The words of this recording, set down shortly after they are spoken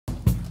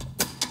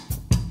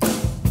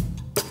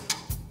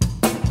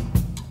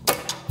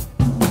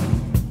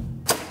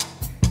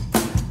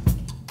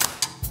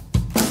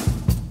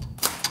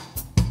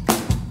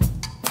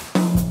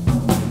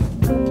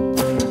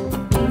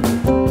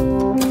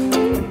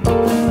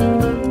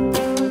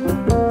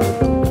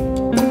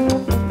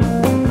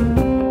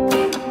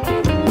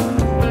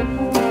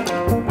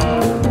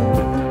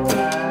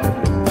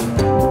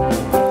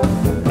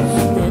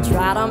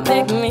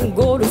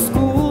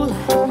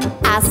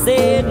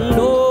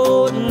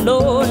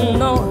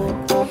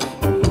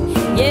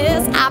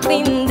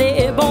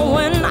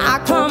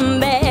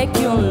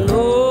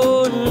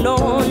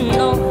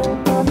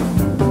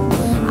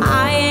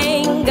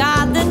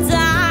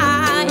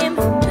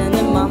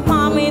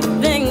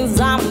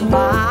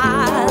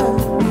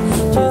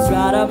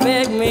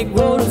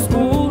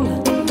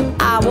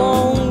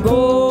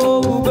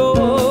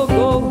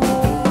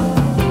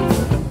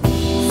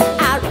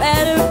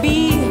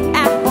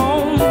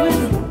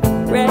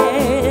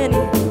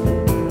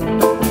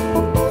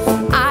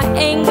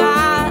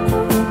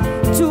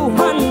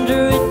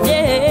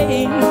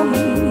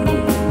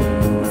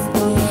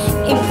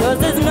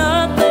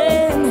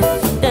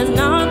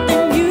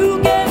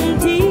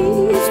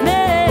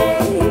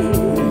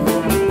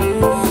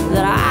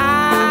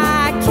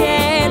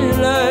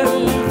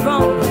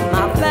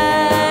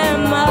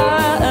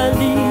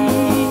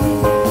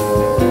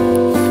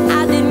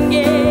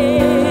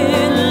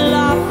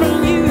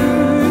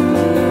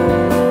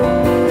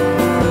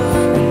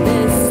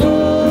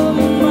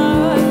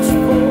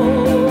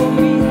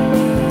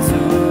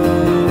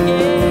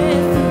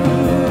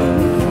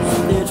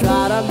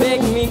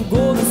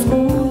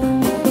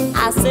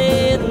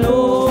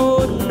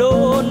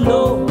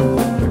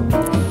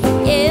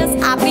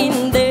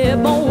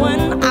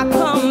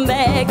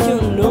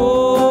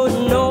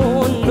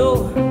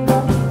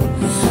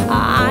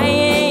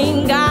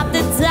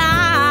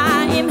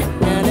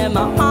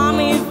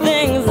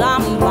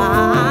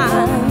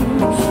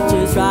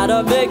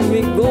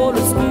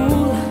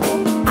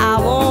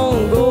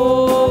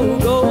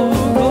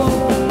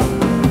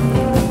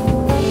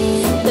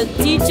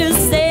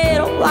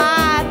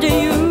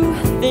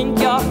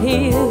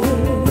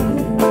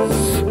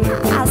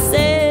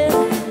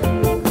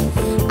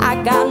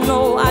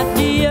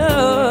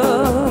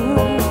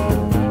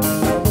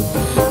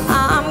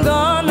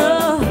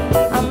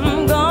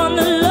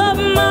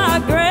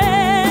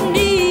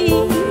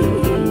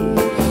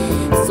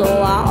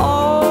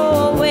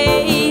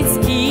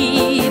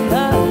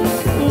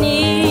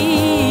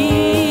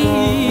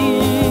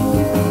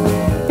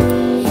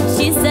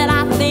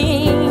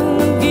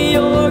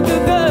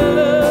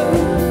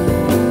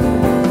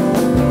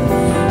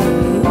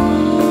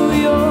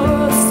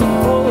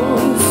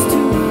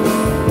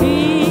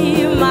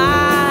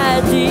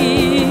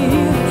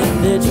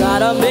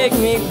to make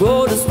me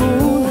go to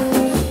school.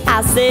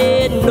 I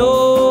said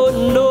no,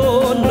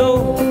 no,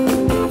 no.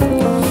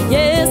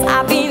 Yes,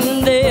 I've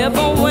been there,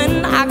 but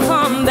when I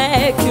come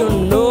back, you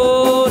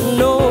know,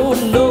 no,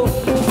 no.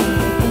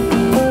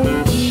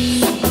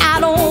 I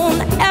don't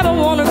ever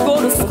want to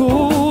go to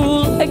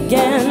school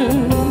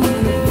again.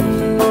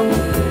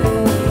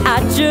 I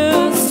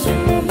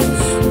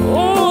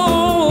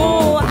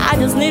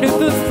just need a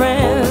good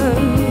friend.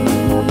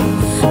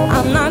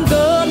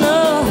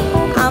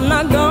 I'm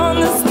not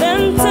gonna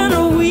spend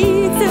 10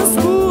 weeks in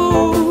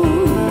school.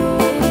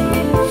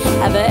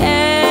 Have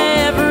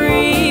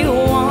everyone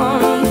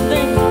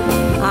think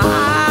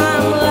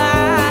I'm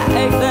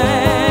like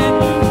that,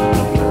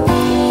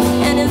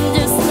 and it's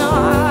just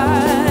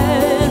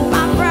not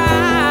my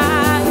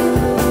pride.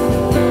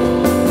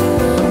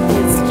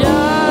 It's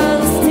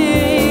just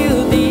till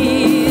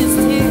these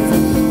tears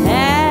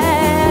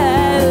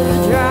have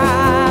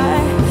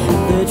dried.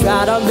 They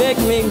try to make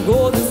me go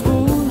to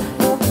school.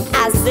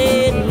 I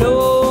said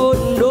no,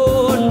 no,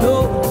 no.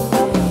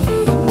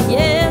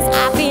 Yes,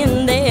 I've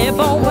been there,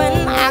 but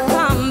when I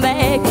come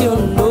back, you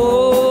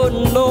know,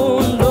 no,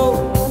 no.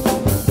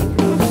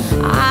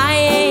 I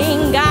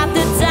ain't got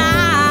the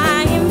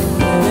time,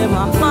 and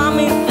my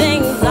mommy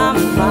thinks I'm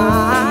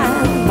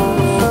fine.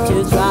 To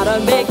try to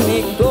make me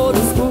go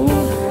to school,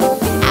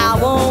 I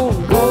won't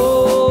go,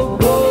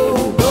 go,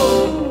 go.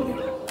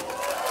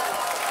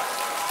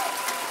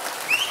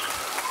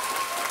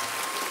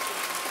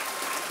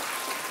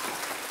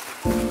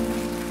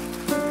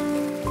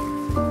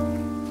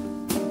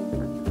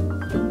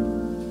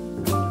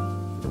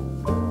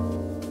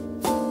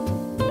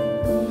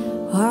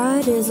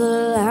 What is a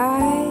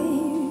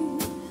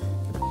life?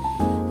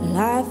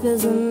 Life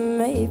is a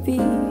maybe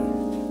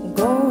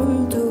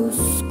going to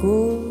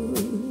school.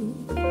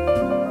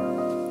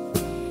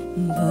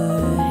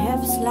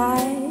 Perhaps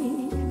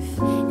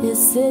life is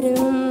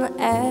sitting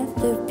at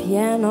the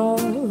piano,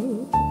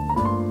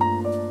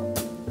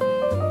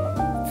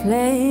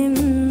 playing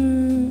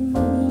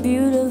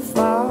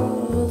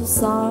beautiful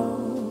songs.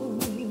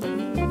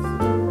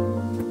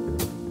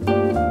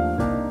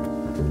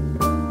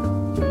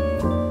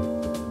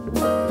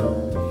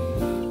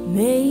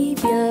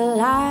 Maybe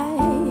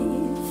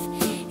life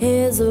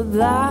is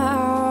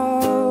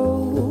about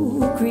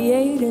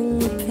creating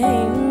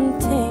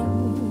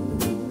paintings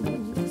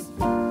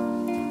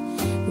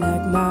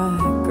like my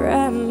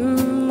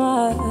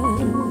grandma.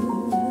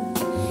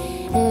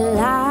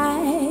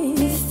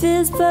 Life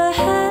is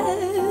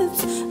perhaps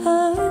a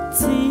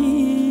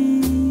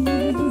tea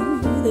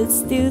that's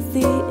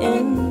filthy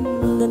in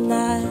the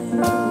night.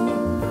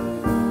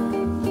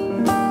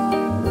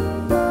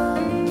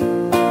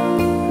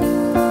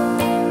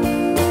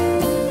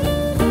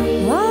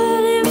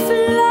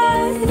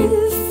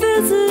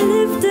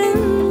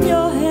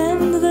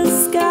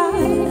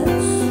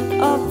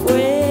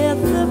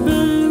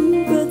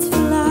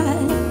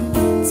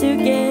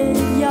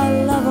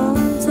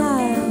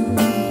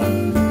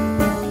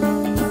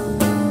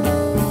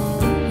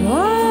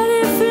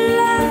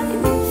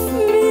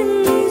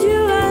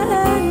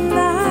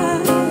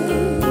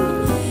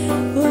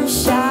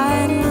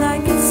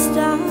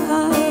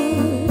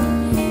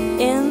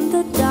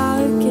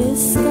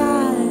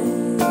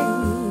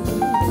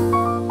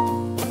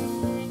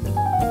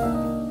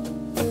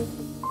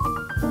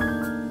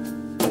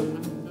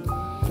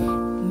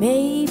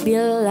 Maybe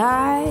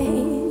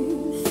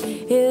life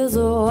is a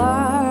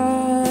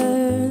warm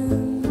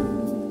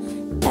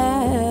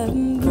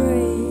embrace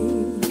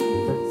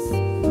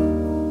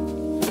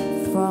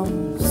from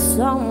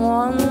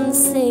someone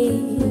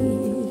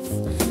safe.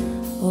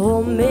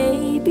 Or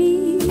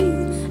maybe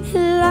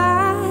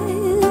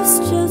life's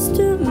just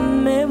a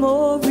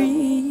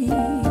memory.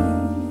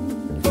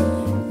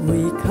 We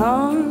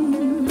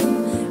come,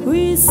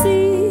 we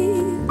see,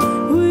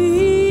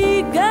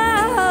 we go.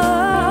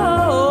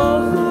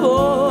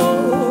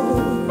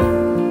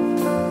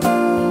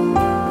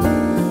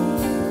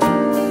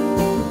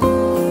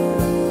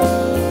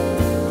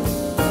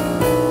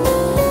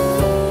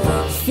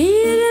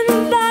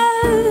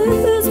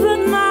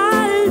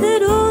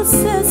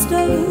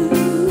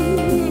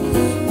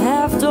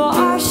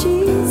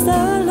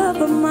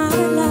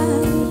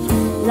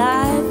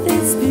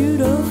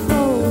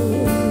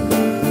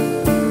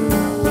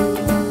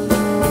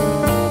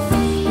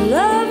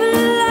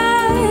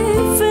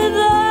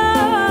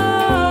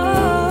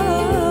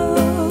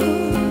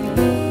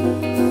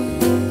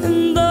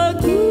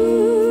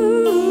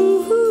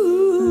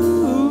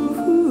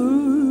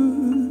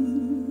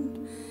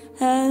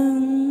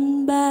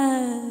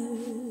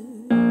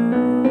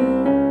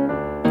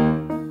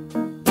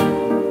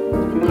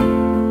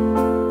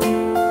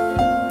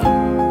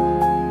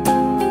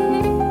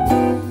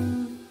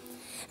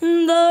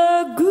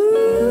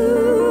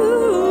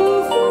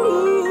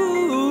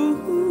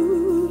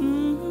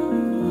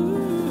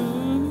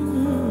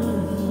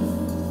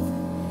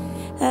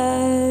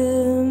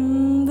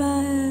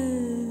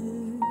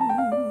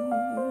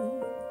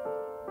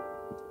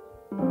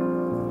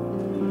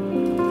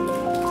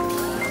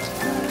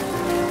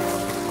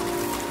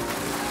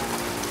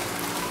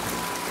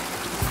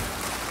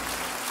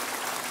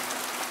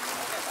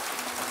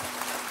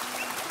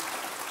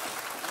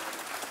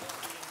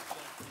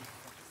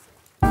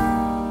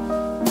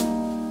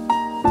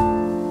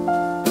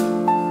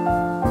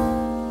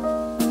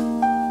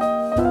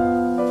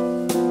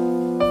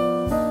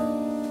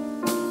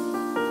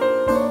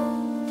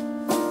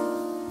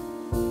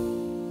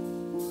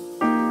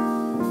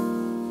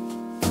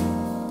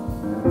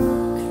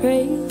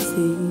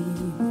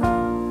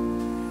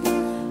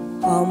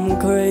 I'm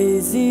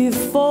crazy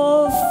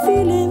for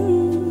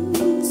feeling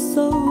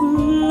so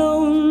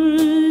lonely.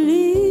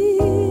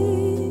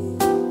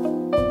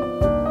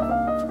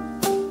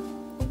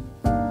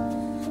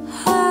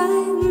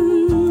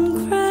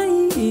 I'm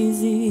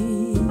crazy,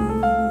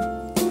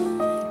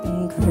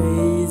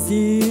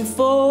 crazy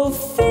for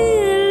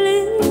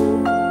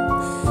feeling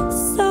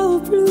so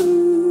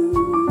blue.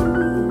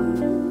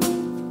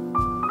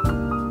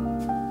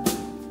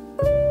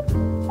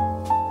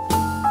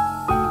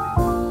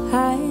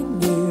 I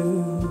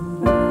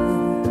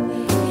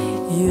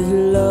you'd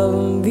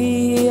love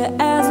me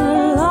as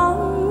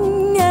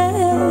long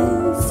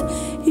as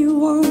you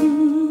wanted,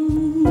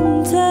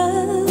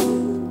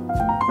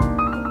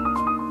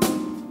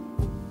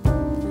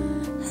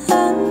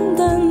 and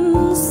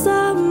then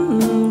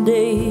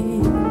someday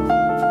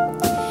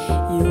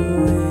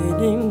you're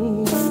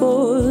waiting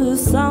for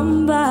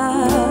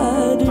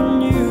somebody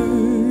new.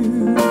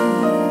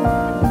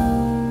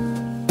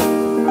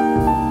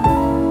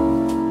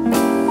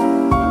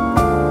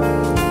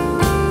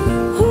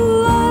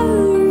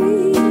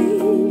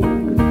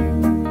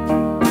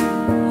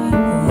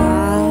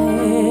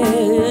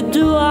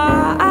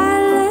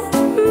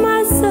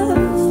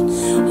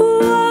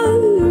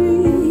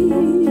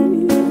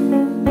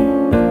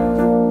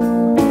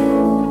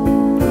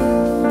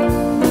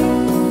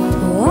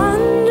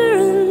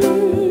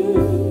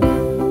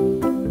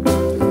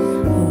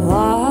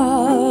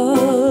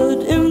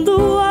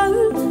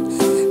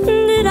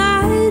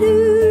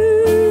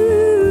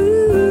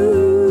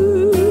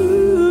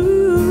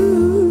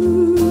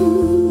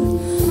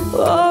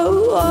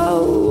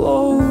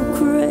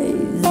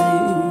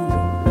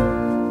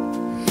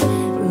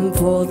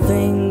 For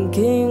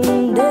thinking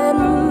that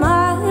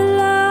my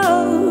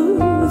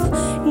love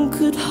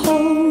could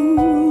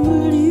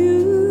hold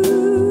you.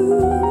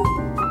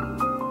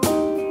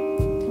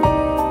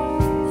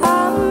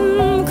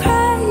 I'm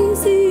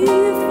crazy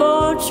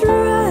for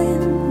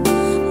trying,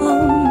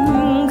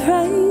 I'm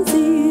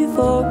crazy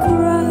for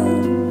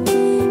crying,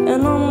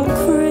 and I'm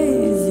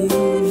crazy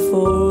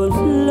for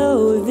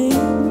loving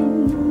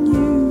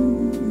you.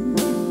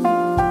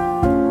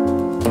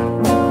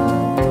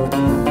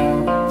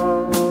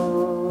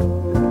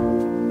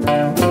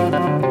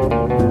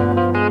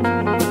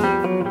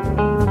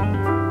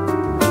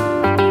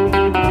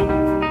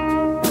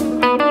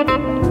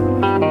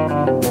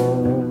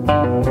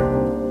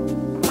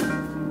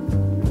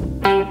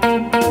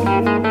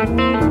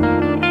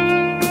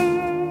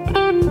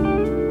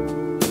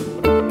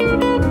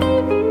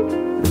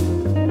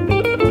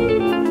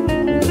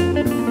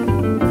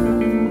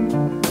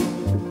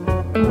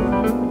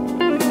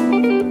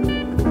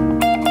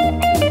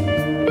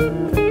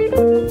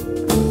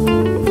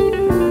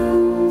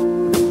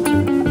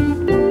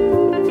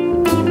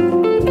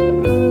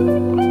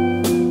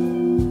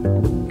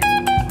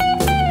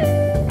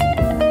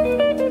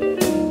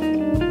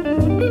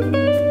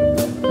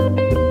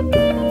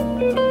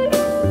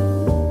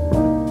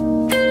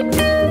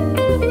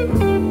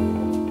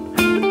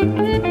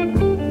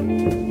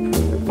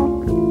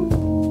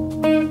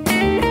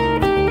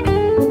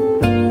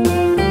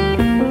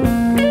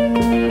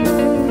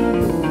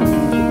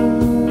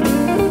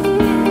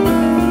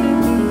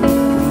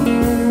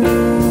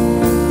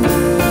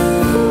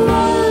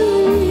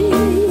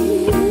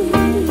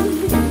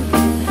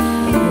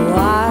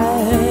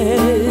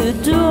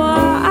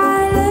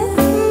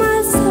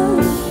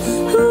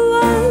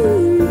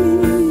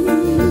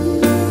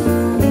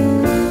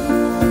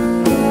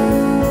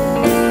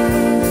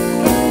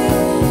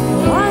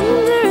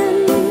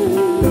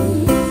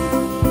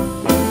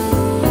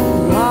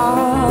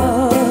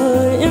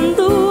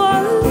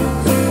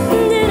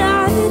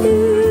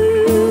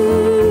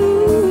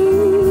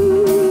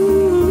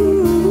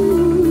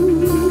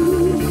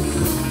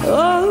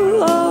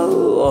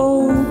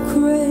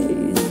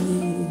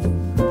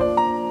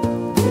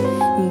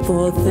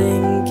 For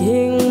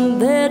thinking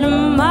that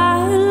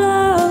my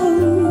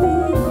love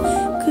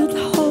could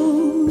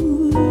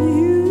hold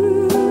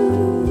you.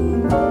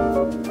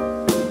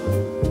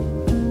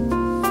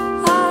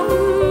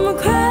 I'm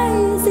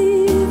crazy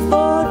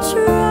for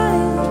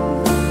trying,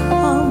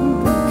 I'm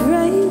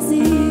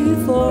crazy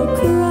for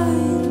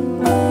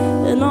crying,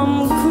 and I'm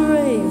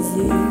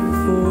crazy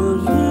for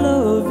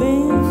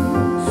loving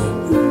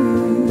you.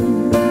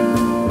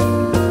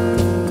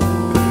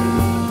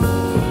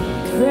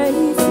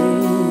 Crazy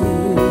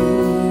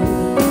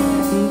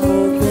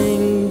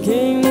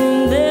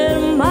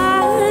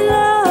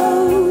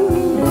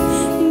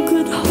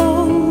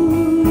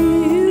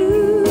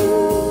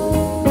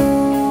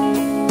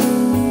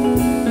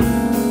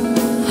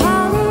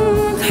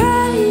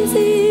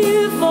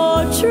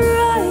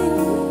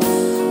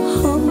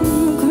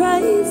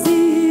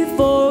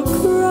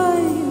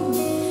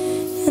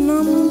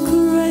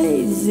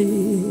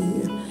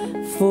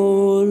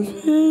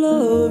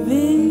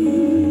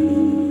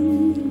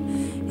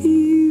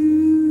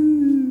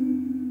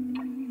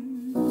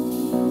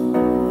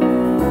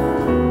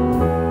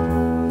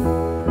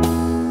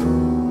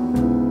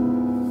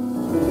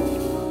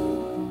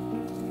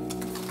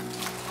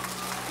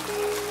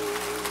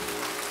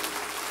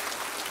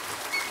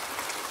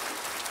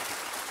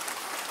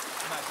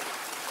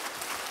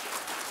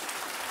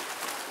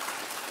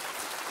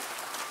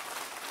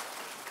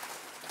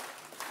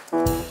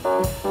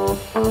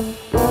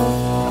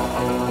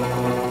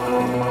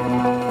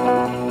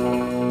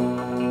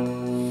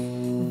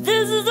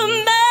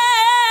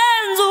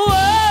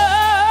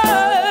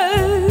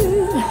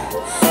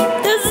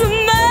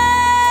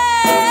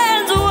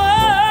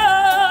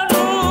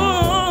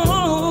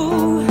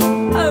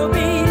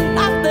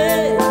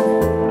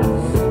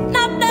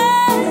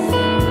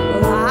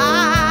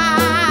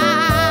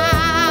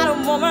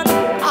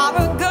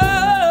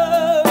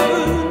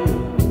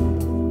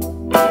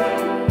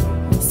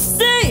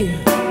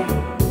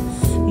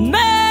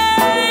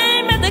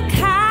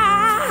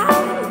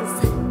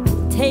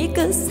take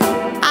us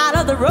out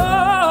of the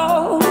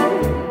road.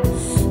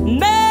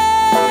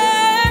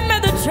 Man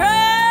made the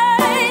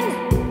train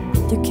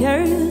to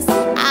carry us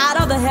out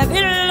of the heavy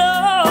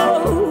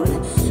load.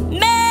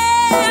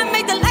 Man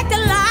made the light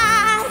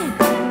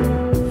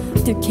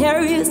to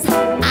carry us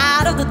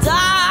out of the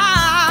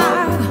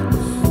dark.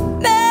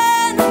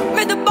 Man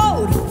made the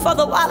boat for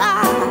the water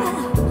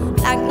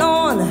like no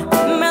one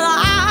made the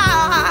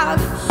ark.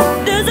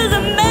 This is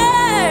a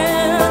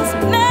man's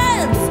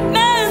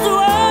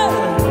world.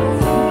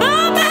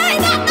 But man,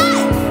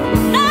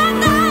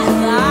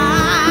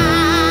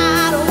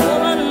 not a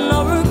woman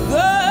or a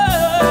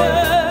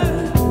girl.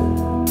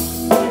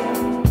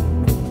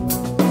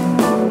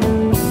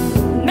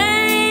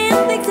 Man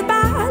thinks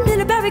about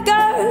little baby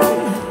girl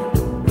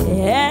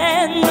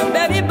and the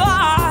baby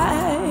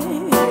boy.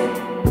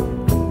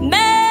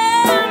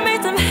 Man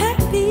makes them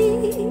happy,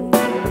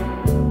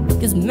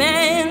 'cause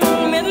man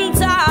made them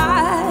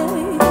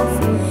ties.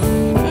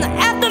 And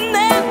after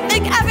man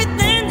make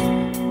everything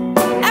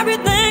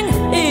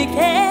he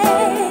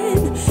can.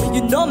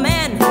 You know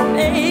man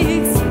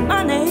makes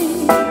money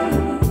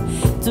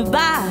to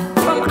buy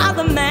from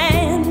other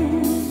men.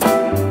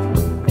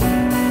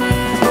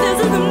 This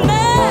is a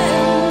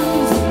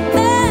man's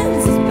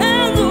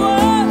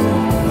world.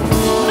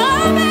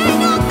 But man,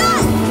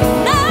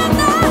 not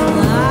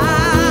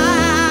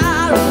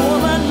a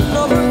woman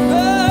or a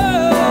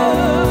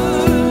girl.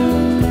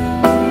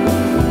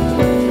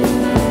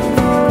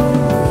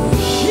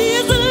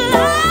 He's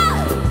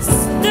lost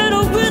in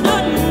a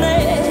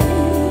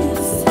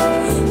wilderness.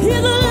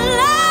 He's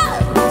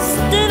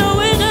lost in a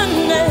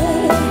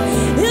wilderness.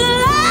 He's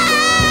lost.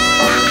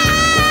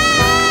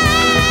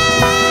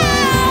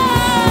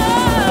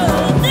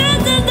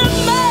 This is the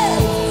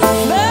man's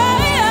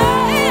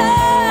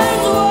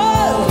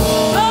world.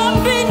 But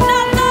be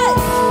not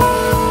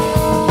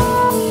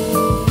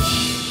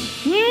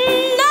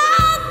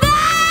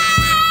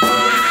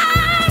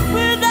that.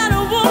 Without a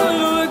woman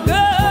or a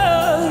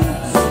girl.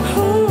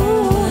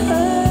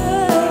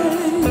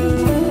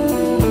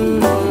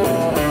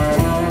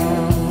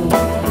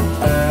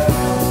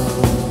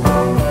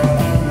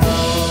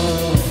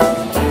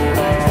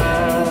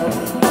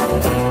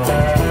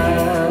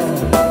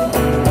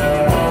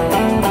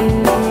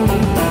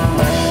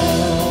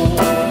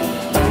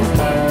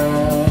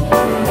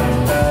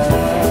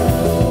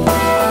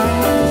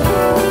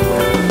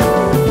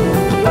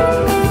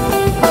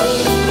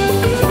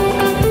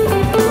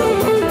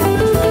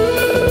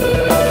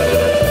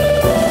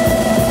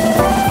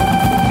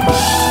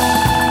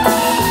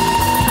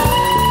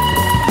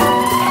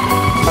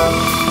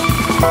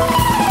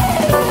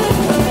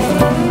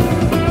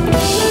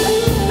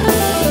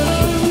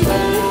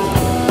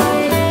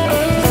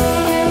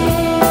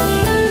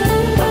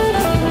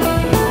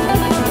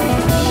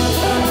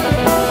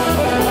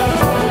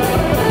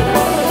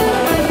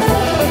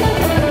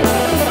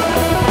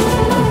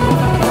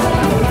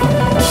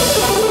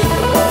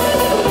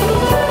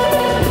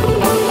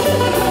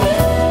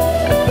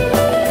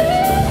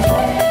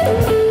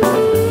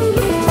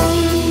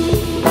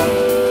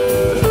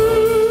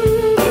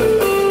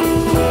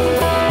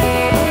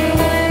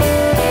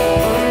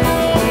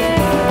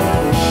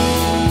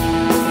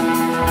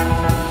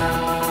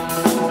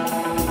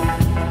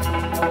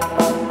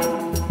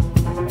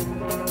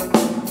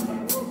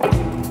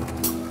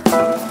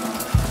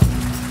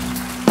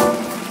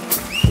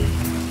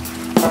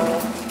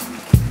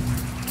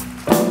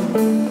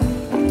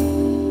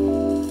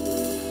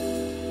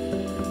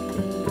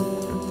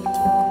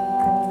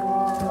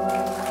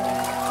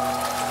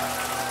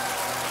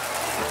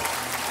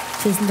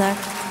 Tusen takk.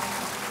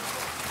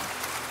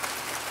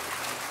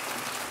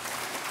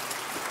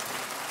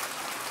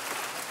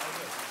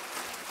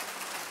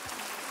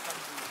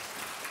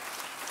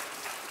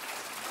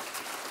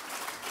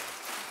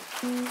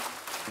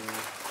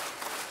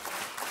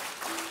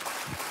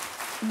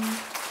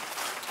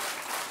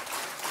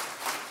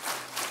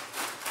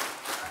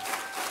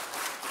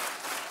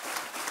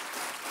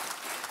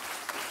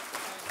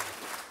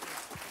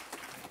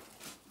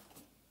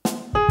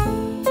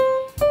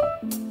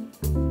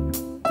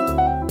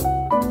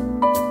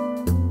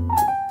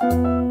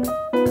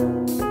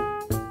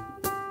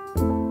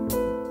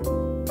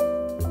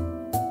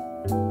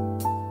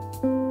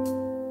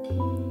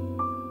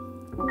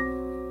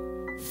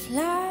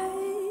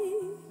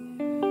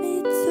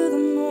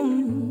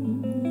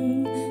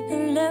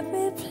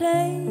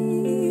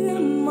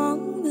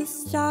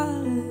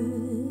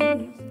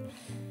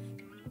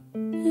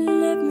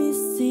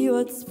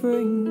 What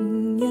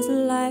spring is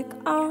like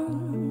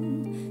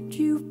on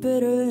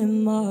Jupiter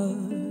and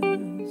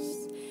Mars.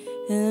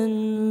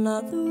 In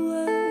other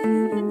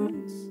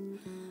words,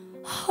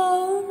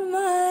 hold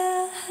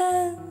my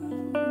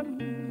hand.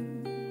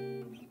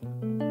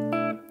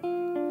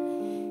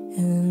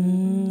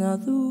 In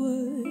other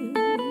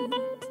words,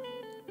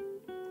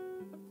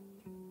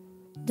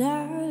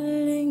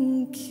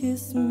 darling,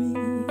 kiss me.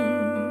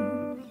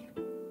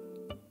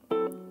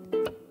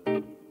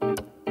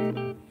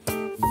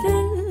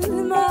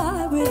 Fill my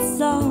heart with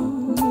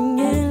song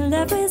and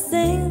let me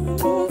sing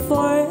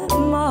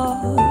forevermore.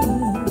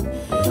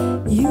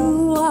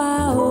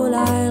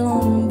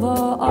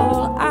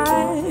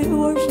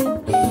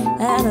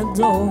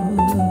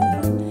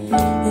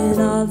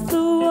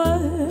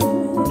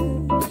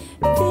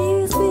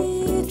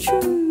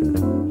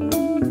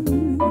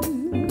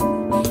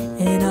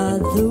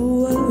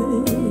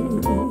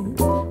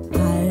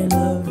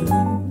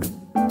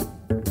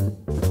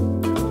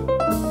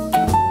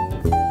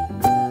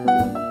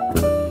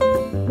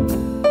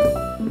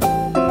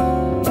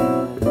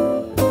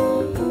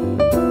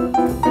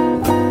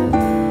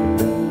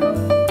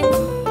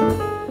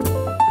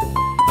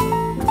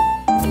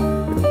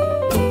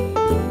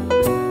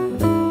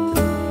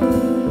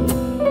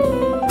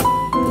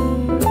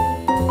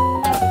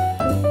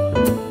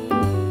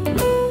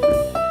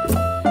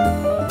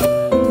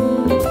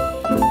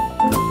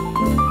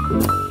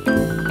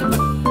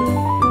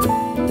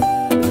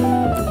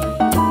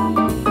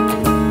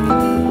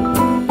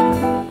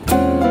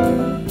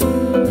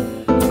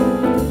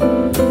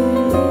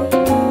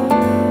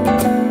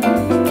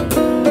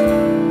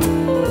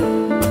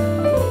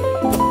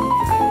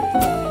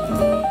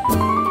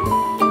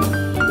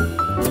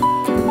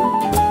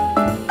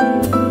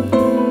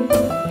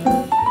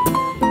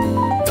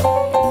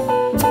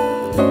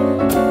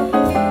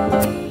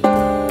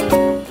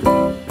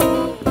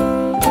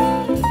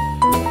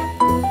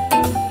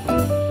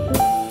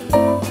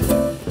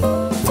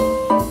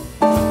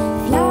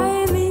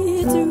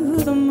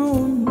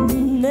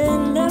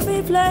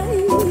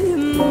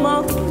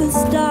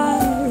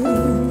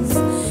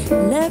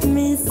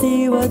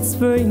 what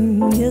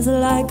spring is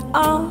like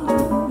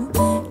on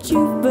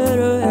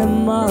Jupiter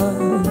and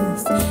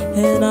Mars.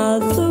 In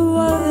other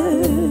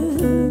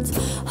words,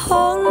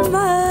 hold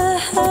my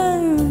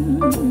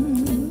hand.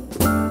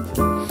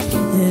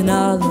 In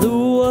other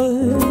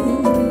words,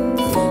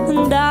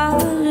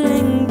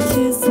 darling,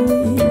 kiss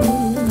me.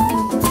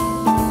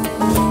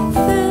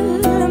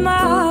 Fill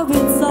my heart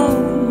with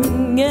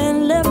song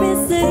and let me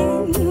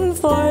sing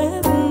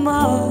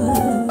forevermore.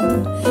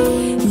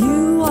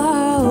 You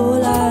are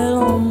all I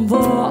long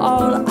for,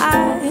 all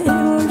I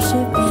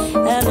worship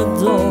and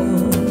adore.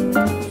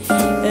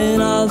 In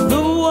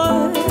other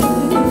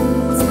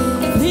words,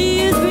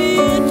 please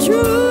be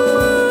true.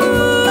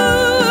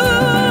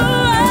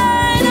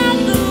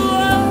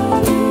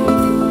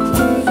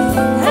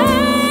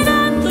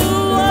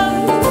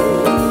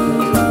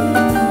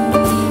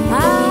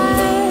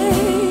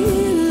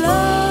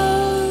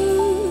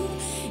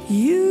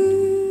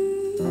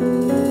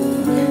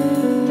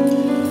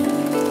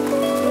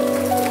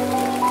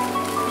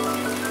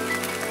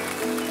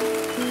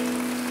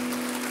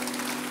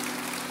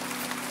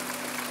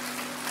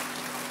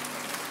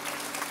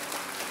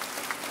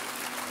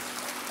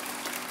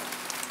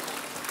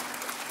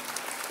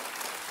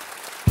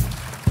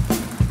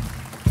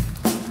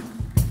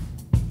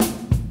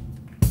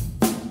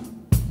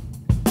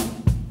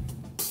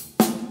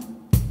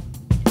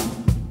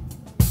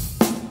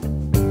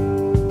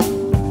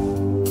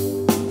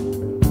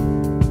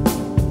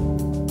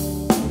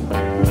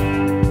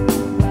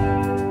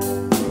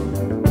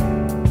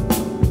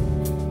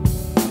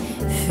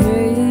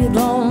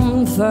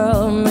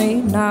 Fell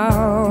me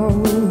now,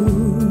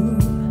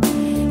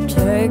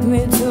 take me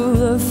to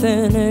the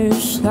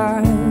finish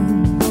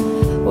line.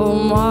 Oh,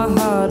 my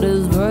heart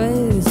is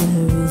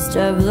racing every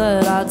step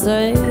that I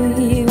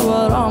take.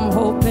 But I'm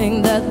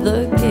hoping that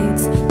the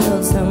gates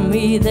will tell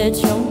me that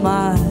you're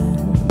mine.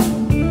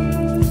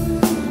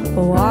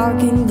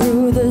 Walking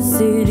through the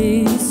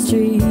city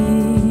streets,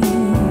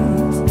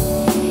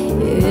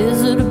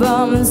 is it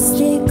by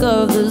mistake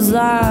of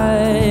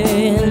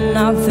design?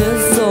 I feel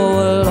so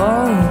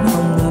alone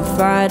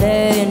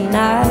Friday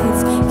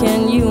nights.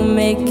 Can you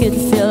make it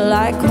feel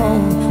like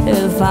home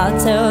if I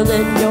tell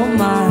that you're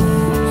mine?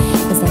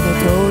 It's like I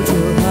told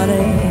you,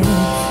 honey.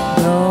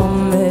 Don't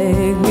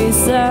make me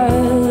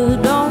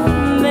sad,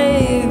 don't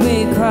make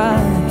me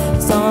cry.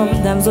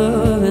 Sometimes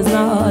love is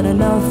not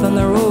enough and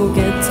the road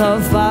gets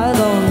tough. I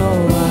don't know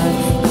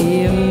why.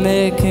 Keep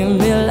making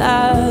me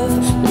laugh.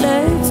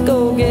 Let's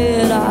go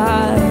get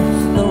high.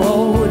 The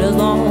road is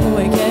long,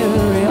 we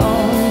carry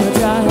on. We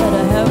try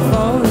to have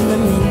fun in the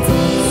meantime.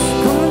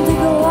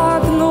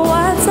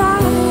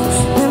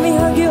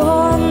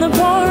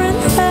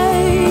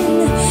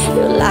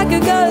 Like a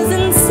girl's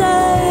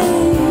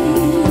insane.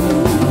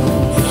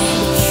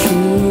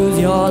 Choose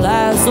your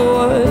last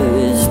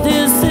words.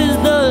 This is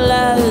the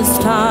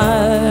last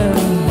time.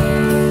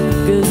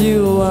 'Cause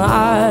you and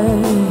I,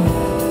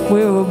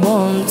 we were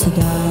born to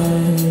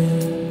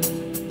die.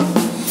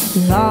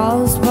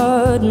 Lost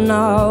but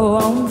now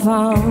I'm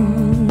found.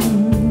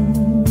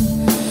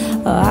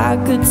 I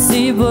could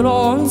see but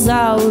once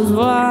I was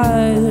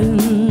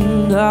blind.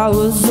 I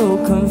was so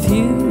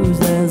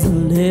confused as a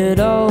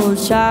little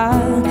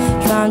child,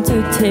 trying to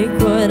take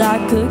what I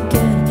could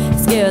get,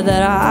 scared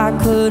that I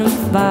couldn't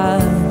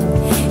find.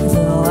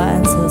 So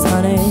answers,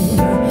 honey,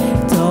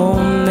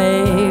 don't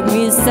make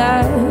me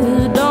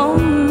sad,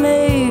 don't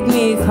make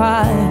me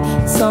cry.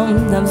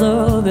 Sometimes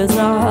love is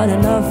not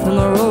enough and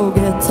the road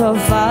gets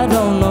tough. I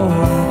don't know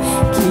why.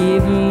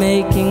 Keep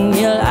making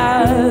me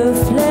laugh.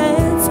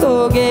 Let's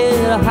go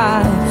get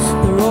high.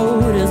 The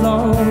road is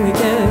long, we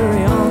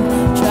carry on.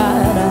 Try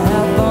to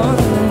have fun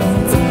in the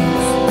meantime.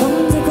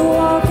 Come take a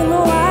walk in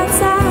the white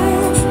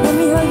side. Let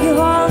me hug you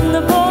on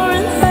the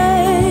pouring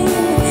rain.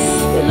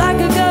 You're like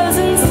a girl's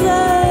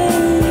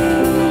insane.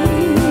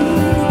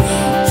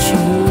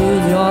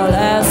 Choose your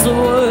last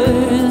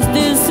words.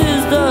 This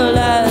is the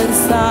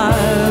last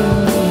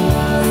time.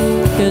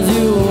 'Cause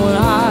you and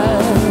I,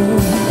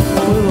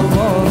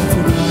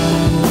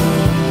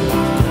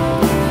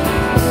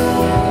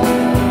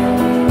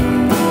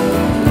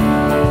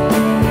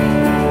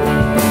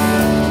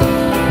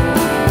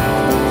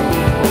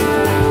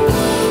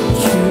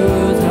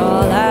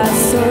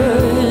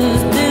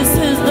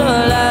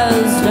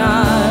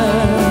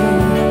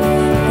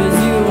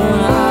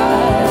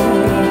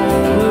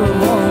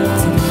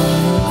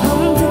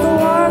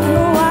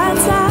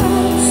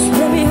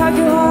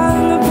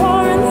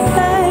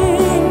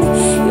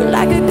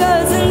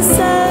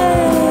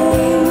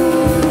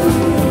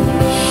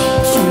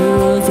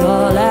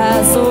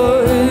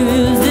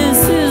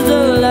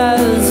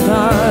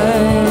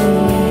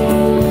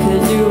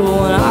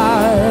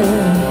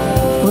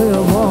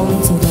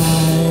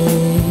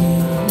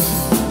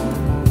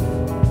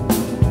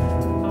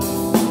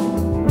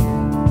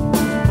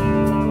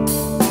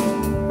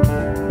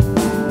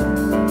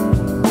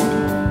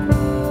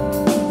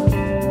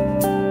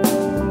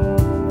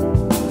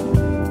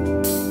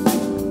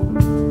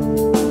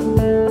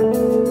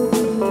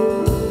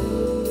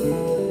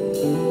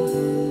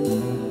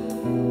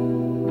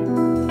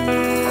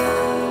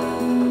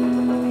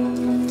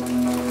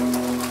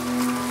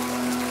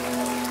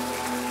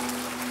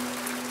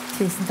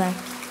 Tusen takk.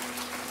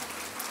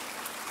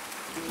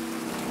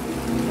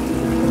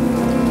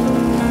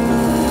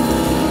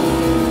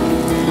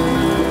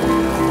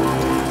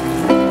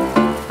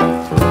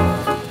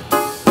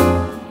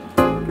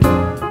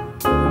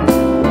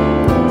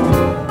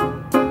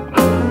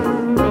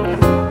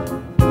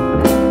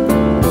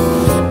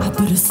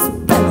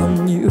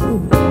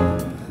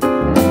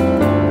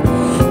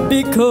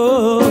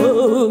 Because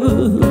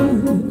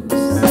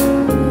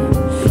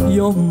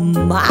you're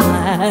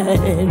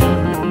mine.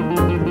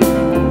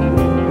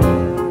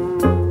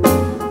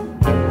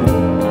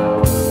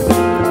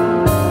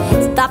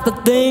 Stop the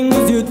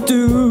things you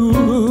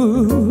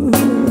do.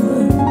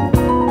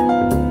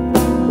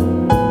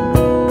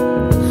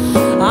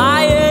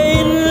 I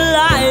ain't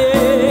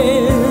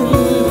lying.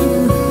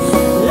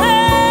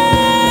 Hey,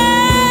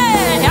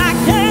 I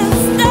can't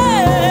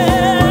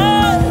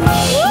stand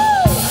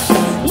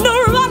no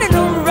running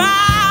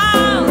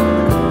around.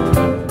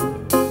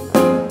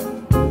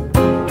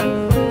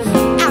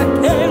 I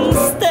can't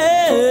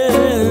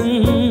stand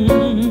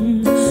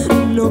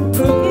no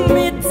putting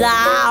me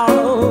down.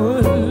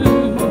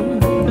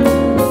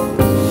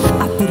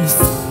 I put a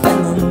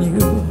spell on you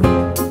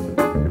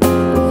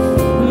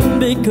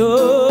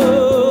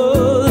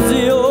because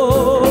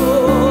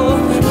you're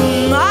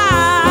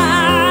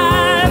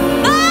mine.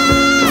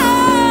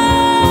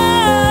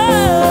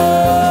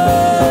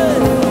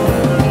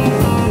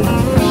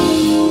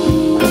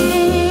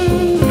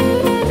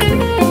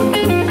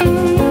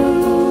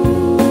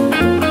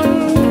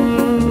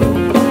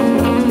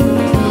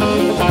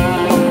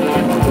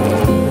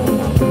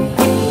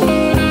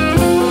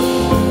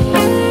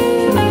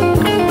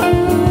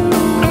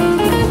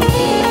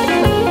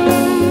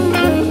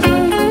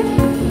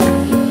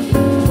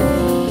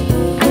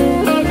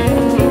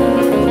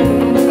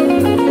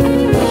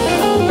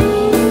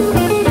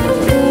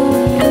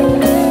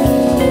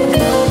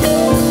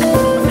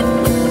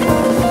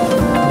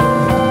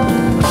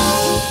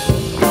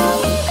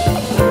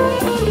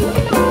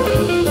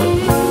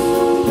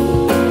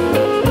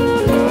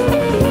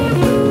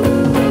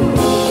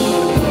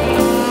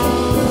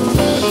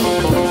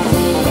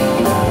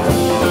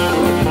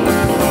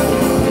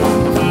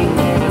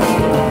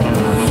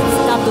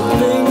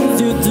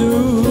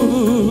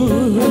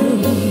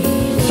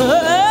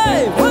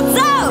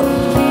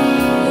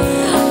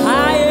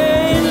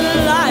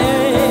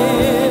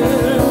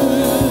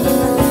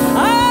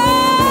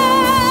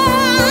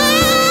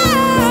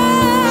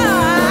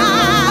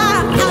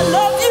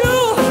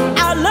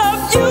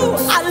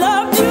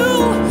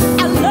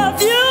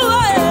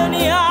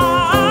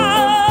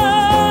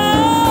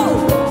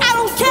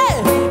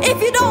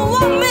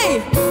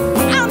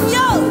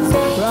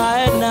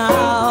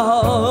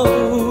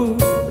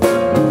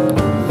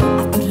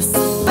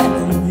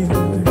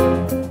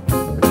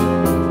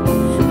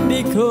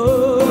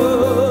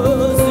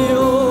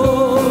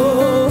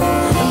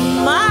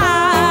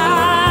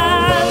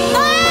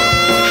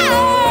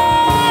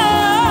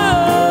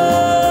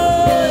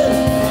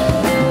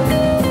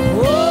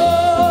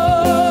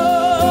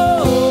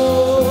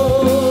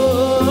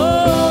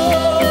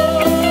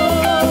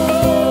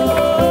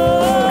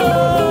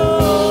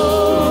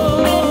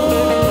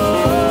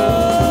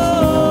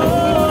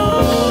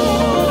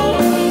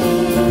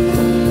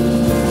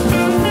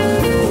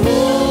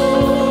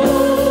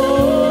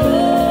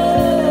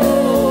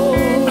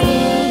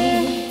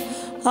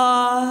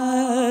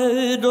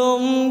 I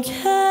don't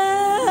care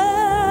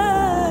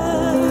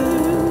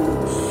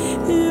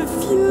if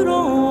you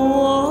don't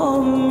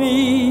want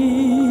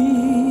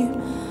me.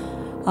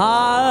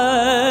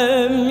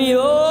 I'm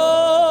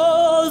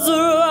yours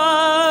right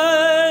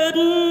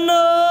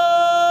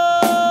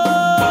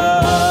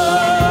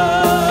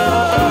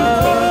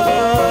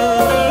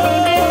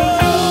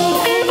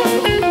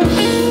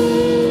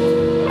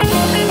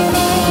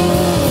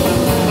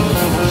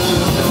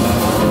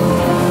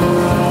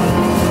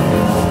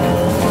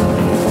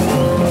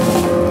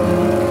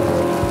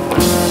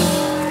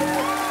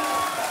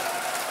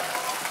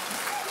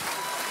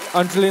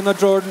Angelina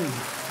Jordan.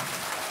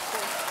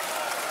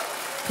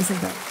 Tusen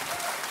takk.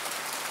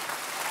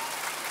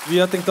 Vi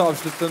har tenkt å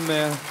avslutte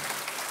med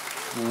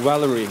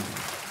Valerie.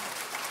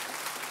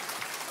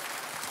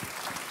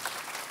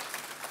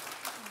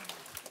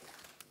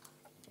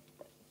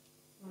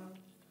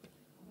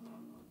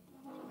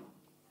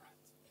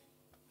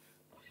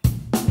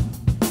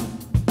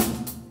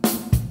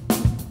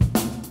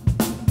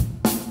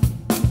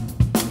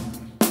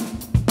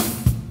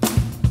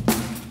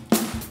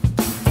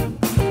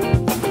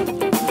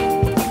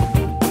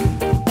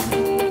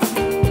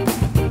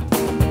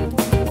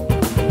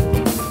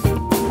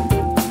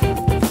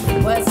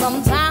 Well,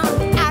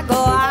 sometimes I go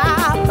out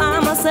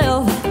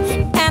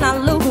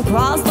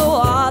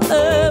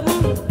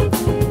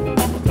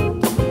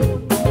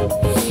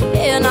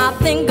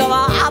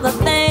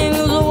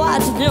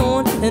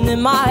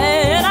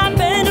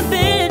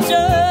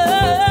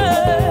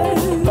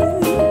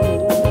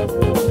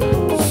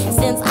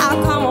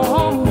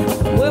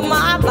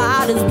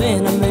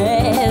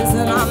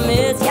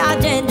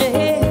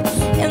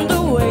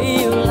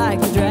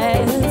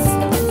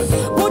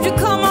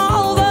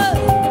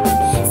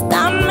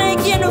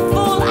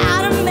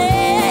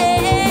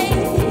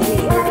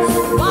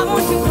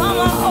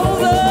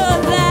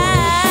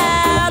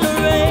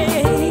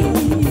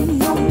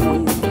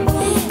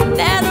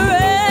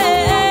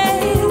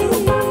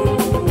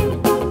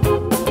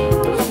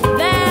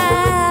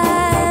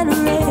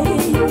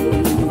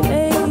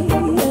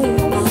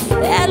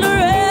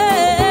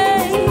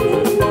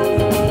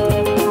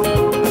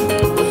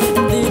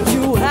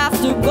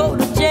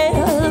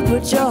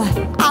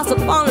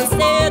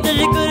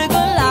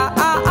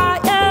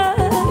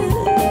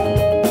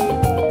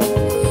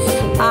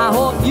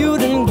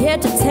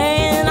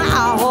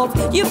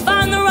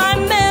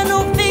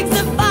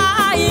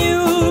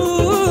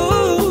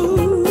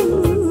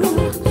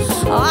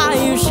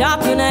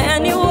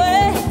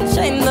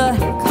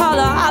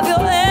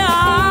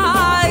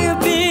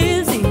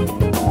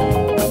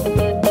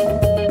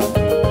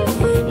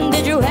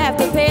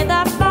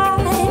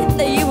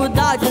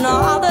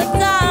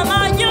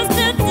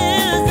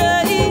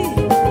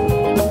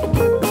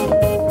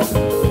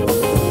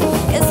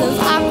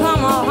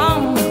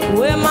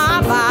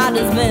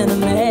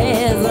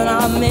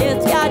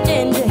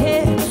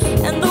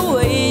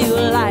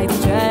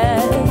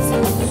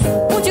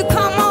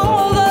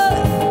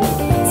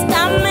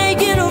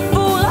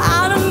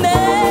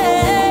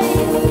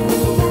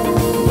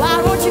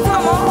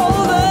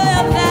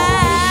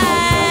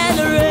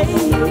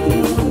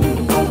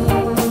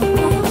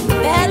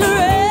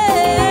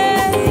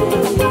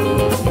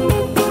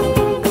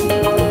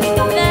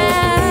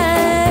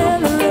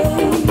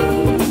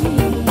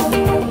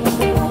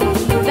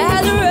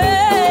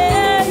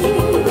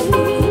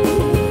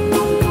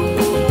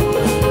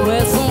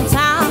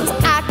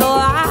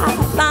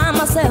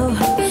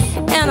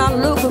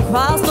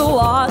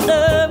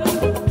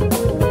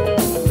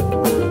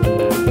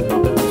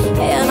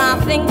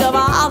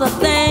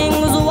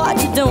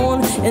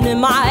and in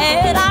my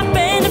head I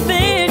paint a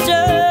picture.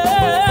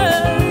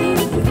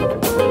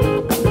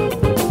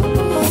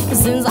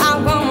 Since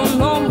I'm coming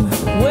home,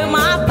 where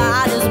my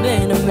body's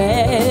been a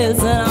mess,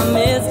 and I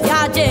miss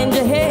your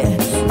ginger hair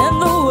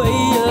and the way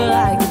you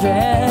like to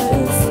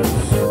dress.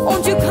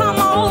 Won't you come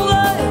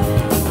over,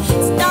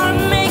 start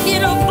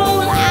making a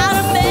fool out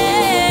of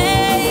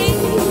me?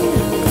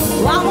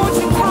 Why won't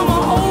you come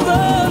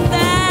over,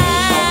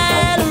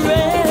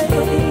 Valerie?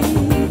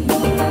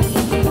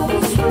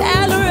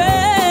 Valerie,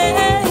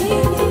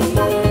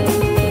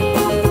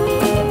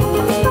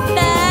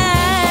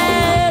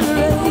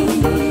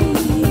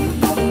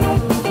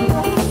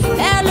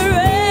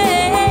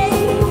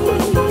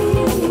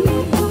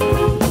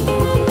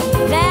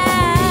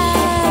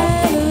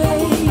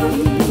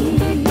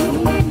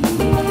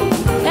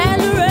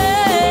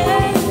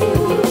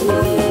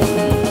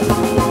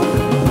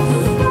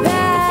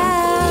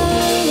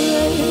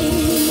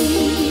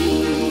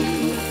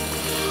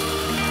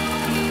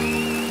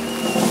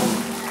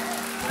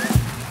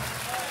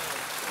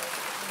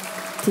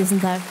 Tusen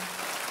takk.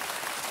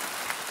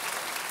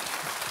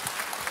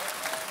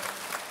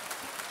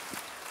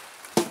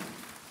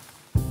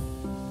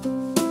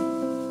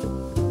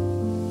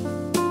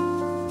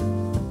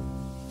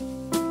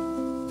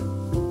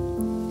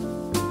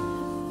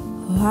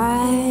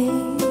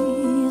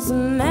 Wise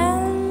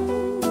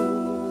men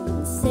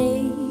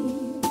say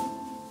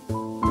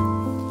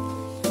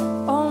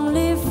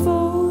only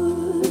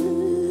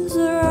fools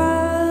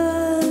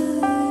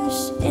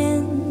rush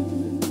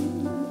in,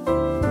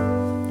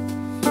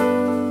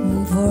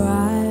 for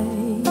I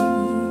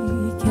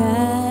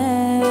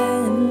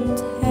can't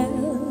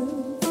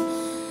help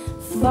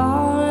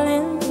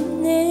falling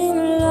in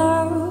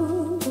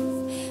love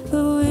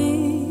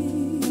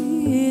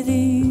with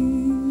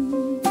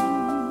you.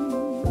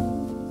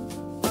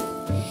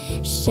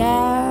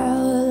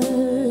 Shall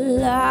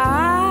I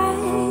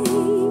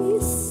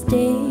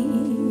stay?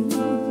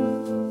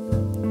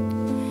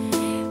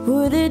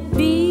 Would it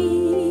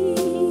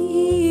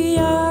be a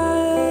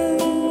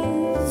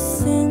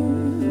sin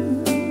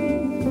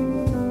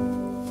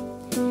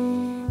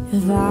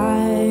if I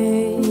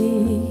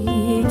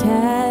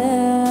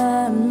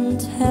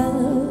can't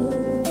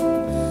help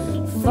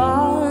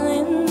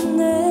falling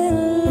in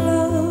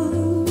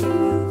love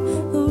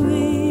with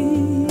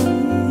you?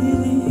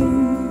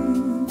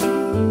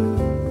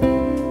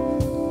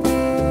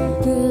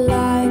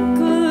 Like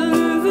a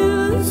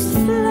river's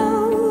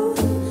flow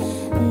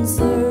and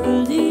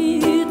surly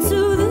to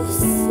the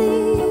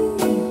sea,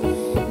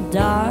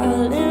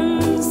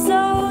 darling,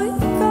 so it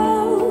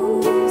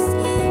goes.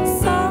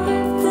 Some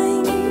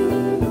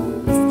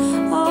things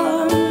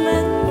are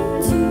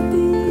meant to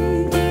be.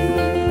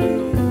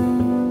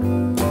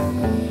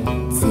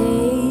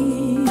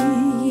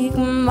 Take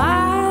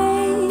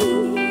my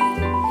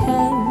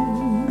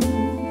hand,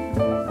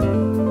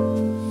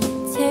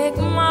 take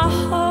my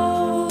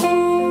whole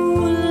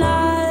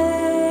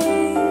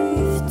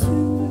life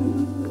too,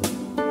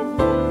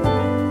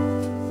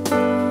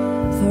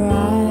 for I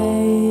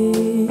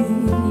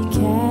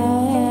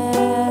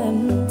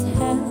can't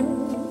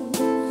help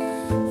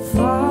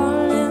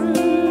falling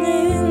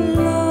in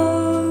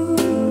love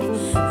with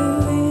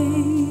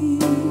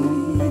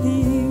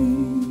you.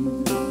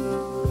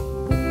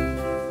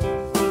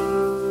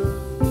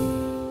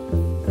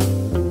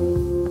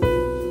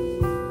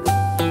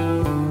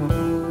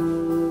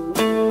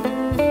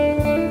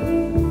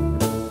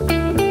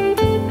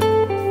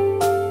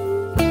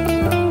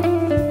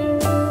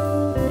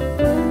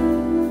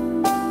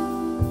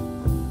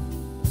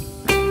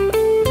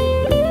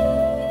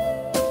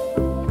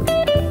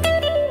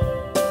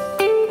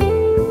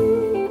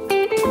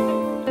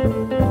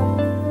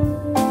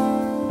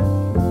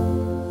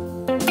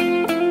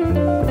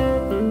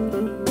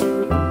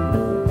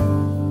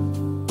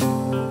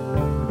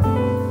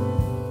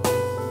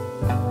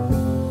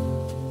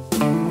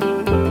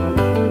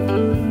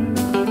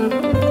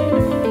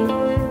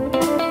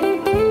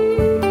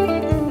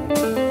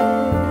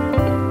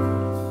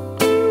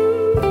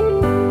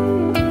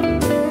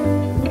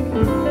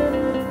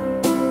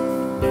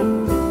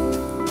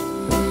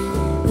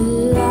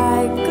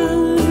 Like a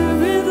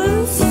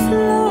river's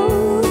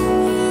flow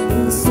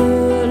and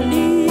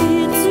surly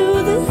to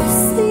the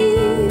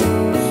sea,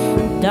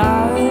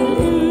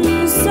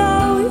 darling, so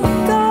it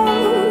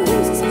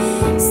goes.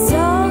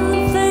 Some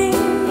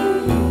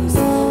things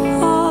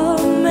are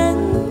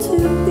meant to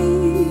be.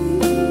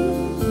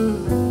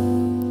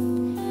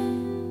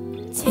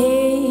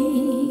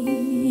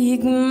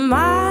 Take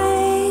my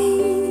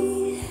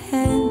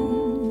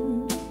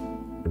hand,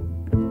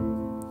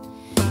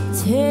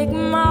 take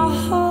my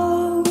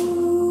whole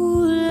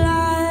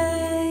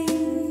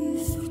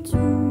life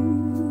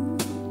too,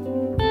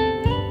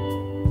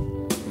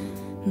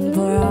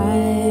 for I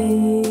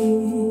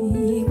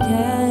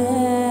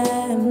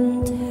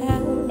can't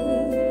help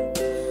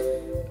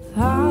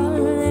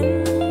falling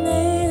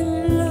in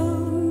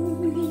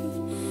love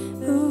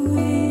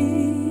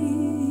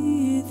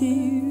with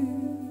you.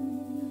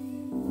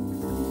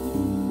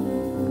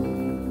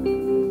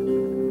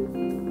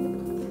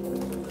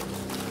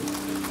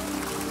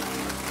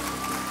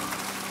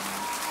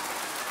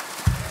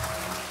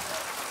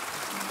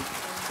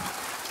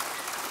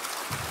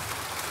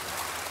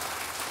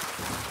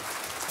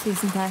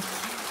 Tusen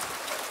tack.